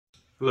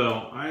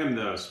Hello, I am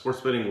the sports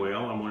betting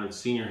whale. I'm one of the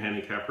senior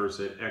handicappers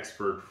at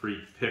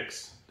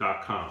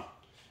expertfreepicks.com.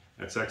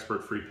 That's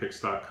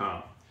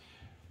expertfreepicks.com.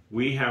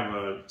 We have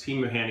a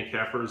team of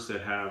handicappers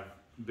that have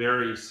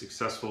very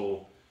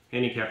successful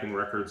handicapping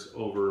records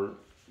over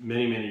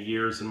many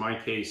years. In my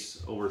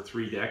case, over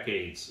 3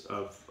 decades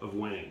of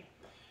winning.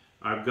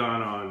 I've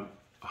gone on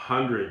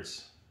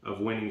hundreds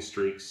of winning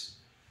streaks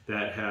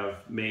that have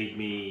made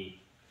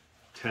me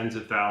tens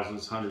of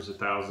thousands, hundreds of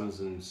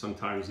thousands, and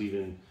sometimes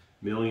even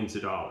millions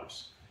of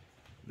dollars.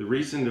 The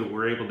reason that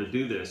we're able to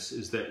do this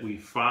is that we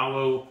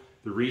follow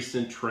the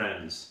recent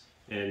trends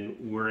and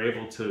we're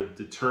able to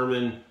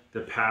determine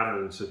the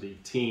patterns of the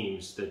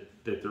teams that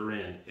they're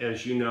in.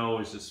 As you know,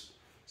 as a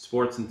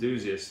sports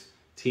enthusiast,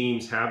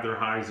 teams have their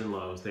highs and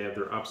lows, they have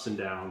their ups and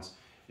downs,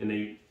 and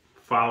they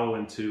follow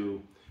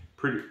into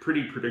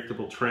pretty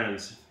predictable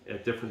trends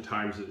at different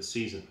times of the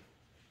season.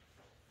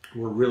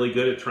 We're really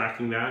good at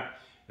tracking that,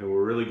 and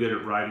we're really good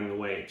at riding the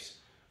waves.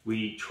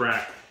 We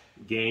track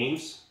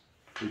games,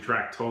 we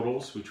track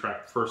totals, we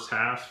track first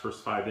halves,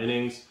 first 5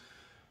 innings,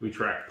 we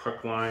track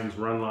puck lines,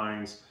 run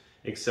lines,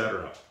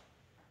 etc.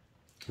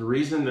 The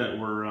reason that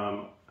we're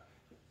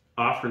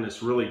offering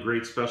this really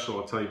great special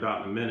I'll tell you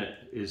about in a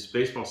minute is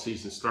baseball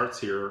season starts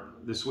here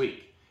this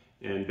week,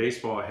 and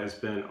baseball has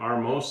been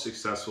our most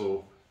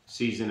successful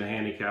season of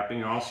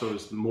handicapping. Also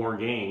is more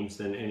games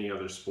than any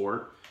other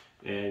sport,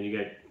 and you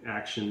get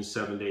action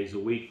 7 days a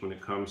week when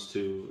it comes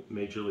to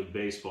Major League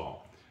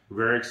Baseball.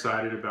 We're very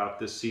excited about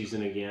this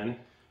season again.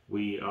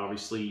 We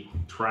obviously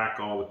track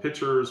all the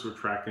pitchers, we're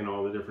tracking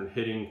all the different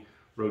hitting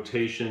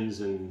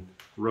rotations and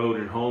road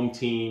and home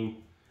team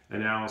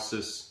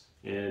analysis,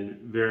 and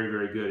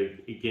very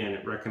good again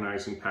at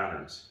recognizing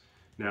patterns.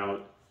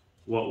 Now,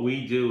 what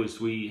we do is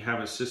we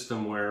have a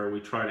system where we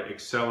try to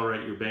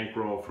accelerate your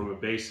bankroll from a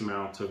base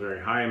amount to a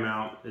very high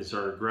amount is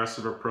our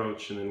aggressive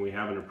approach, and then we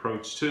have an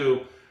approach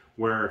too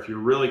where if you're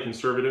really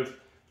conservative,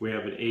 we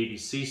have an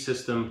ABC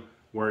system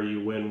where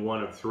you win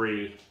 1 of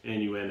 3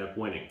 and you end up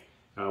winning.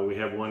 We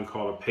have one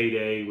called a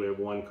payday, we have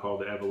one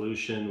called the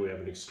evolution, we have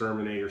an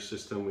exterminator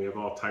system, we have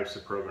all types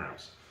of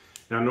programs.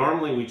 Now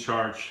normally we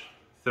charge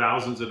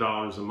thousands of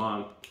dollars a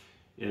month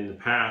in the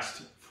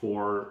past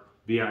for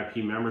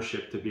VIP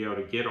membership to be able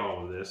to get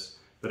all of this,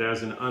 but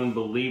as an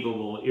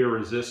unbelievable,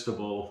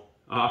 irresistible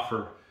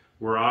offer,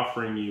 we're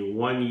offering you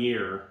 1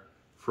 year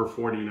for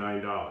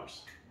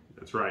 $49.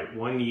 That's right,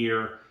 1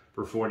 year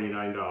for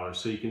 $49.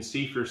 So you can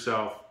see for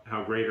yourself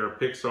how great our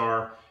picks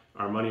are,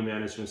 our money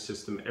management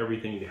system,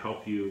 everything to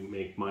help you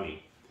make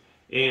money.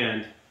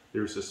 And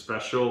there's a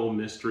special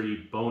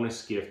mystery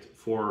bonus gift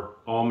for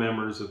all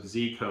members of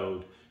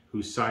Zcode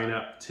who sign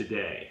up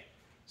today.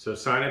 So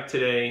sign up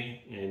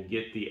today and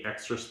get the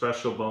extra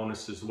special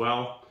bonus as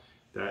well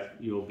that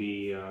you'll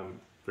be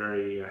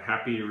very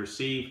happy to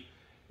receive,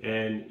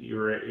 and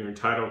you're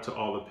entitled to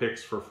all the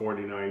picks for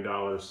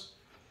 $49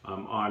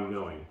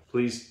 ongoing.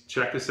 Please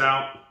check us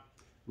out.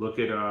 Look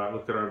at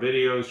our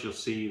videos. You'll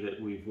see that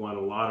we've won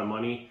a lot of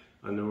money.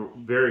 On the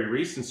very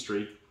recent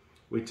streak,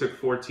 we took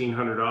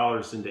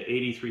 $1,400 into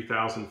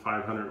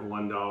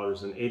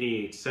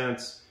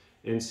 $83,501.88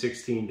 in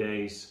 16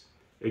 days.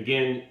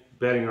 Again,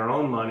 betting our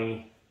own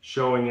money,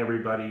 showing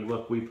everybody,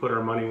 look, we put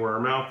our money where our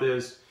mouth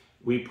is.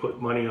 We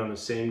put money on the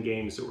same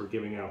games that we're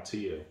giving out to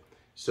you.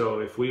 So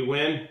if we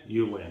win,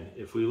 you win.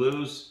 If we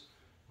lose,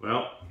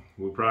 well,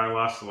 we probably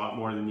lost a lot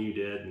more than you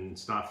did, and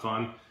it's not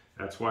fun.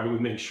 That's why we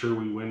make sure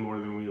we win more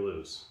than we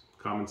lose.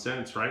 Common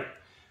sense, right?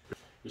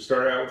 We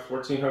started out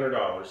with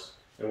 $1,400,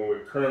 and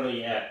we're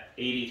currently at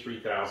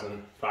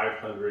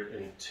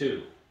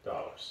 $83,502.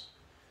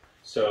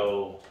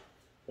 So,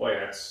 boy,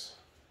 that's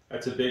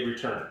a big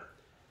return.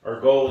 Our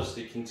goal is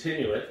to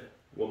continue it.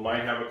 We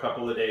might have a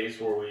couple of days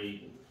where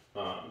we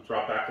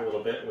drop back a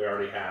little bit. We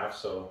already have,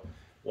 so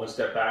 1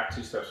 step back,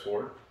 2 steps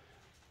forward.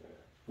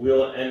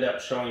 We'll end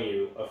up showing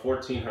you a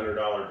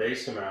 $1,400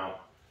 base amount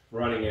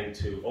running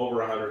into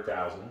over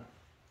 $100,000.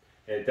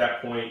 And at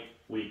that point,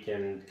 we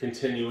can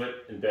continue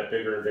it and bet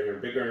bigger and bigger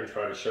and bigger and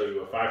try to show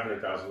you a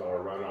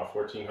 $500,000 run off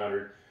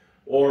 $1,400.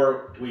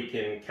 Or we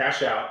can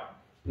cash out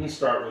and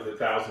start with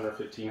 $1,000 or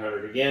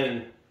 $1,500 again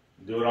and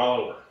do it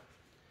all over.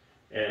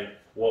 And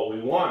what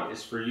we want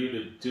is for you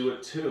to do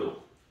it too.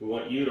 We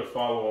want you to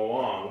follow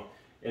along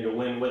and to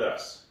win with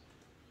us.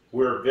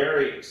 We're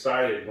very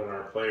excited when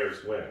our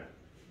players win.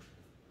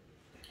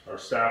 Our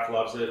staff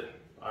loves it.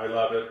 I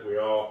love it.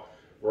 We're all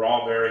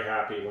very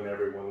happy when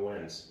everyone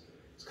wins.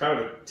 It's kind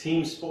of a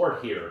team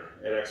sport here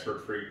at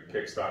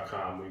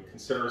expertfreepicks.com. We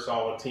consider us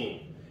all a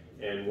team,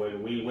 and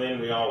when we win,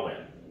 we all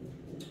win.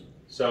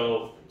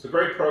 So it's a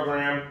great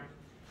program.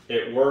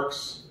 It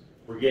works.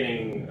 We're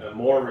getting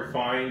more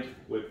refined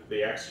with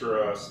the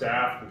extra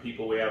staff and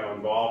people we have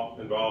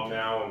involved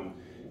now, and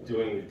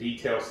doing the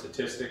detailed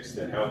statistics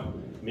that help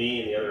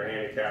me and the other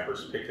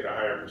handicappers pick at a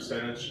higher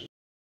percentage.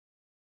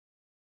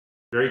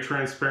 Very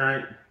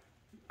transparent,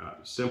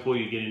 simple.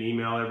 You get an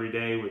email every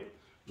day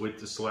with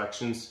the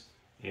selections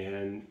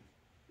and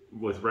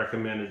with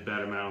recommended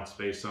bet amounts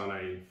based on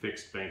a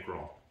fixed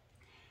bankroll.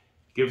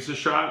 Give us a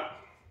shot.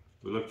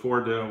 We look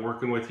forward to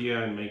working with you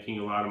and making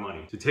a lot of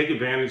money. To take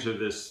advantage of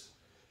this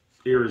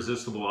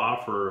irresistible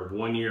offer of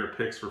 1 year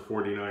picks for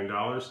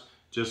 $49,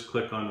 just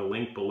click on the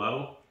link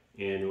below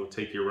and it will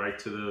take you right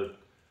to the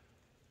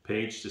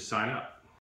page to sign up.